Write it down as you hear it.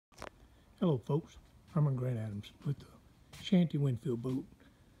Hello folks, I'm Grant Adams with the Shanty Winnfield boat.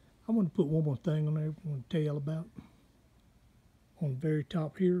 I want to put one more thing on there I want to tell you all about. On the very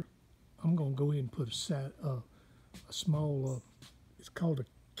top here, I'm going to go ahead and put a small, it's called a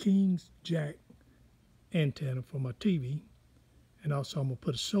King's Jack antenna for my TV. And also I'm going to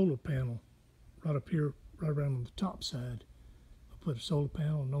put a solar panel right up here, right around on the top side. I'll put a solar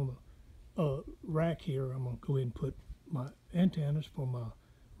panel, and on the rack here, I'm going to go ahead and put my antennas for my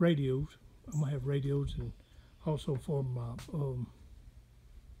radios. I'm going to have radios, and also for my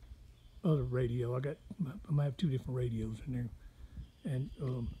other radio. I'm going to have two different radios in there. And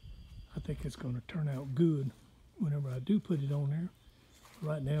I think it's going to turn out good whenever I do put it on there.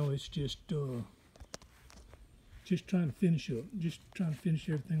 Right now it's just trying to finish up, just trying to finish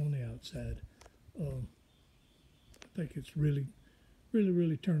everything on the outside. I think it's really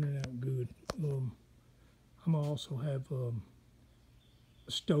turning out good. I'm going to also have a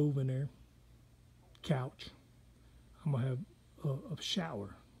stove in there, couch. I'm going to have a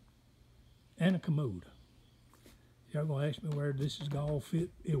shower and a commode. Y'all gonna ask me where this is gonna all fit?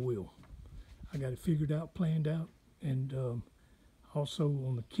 It will. I got it figured out, planned out, and also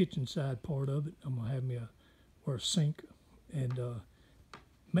on the kitchen side part of it, I'm gonna have me a sink, and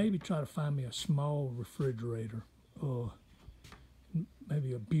maybe try to find me a small refrigerator,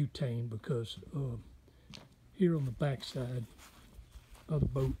 maybe a butane, because here on the back side of the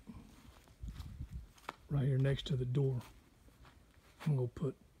boat, right here next to the door, I'm gonna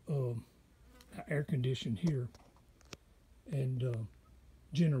put an air conditioner here, and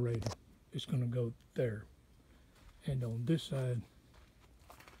generator is going to go there. And on this side,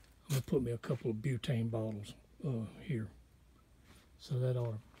 I'm going to put me a couple of butane bottles here, so that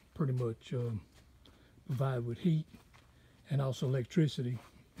ought to pretty much provide with heat and also electricity.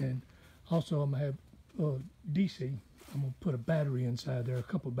 And also I'm going to have DC. I'm going to put a battery inside there, a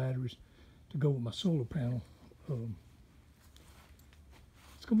couple of batteries to go with my solar panel.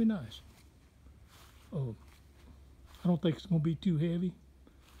 It's going to be nice. I don't think it's going to be too heavy.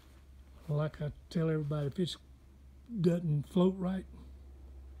 Like I tell everybody, if it doesn't float right,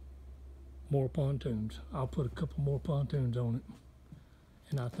 more pontoons. I'll put a couple more pontoons on it,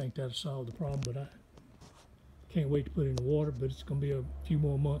 and I think that'll solve the problem. But I can't wait to put it in the water, but it's going to be a few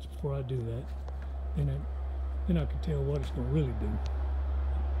more months before I do that. And then I can tell what it's going to really do.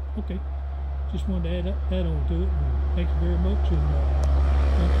 Okay, just wanted to add on to it, and thank you very much, and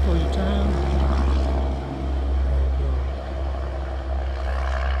thank you for your time.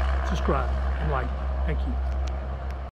 Subscribe and like. Thank you.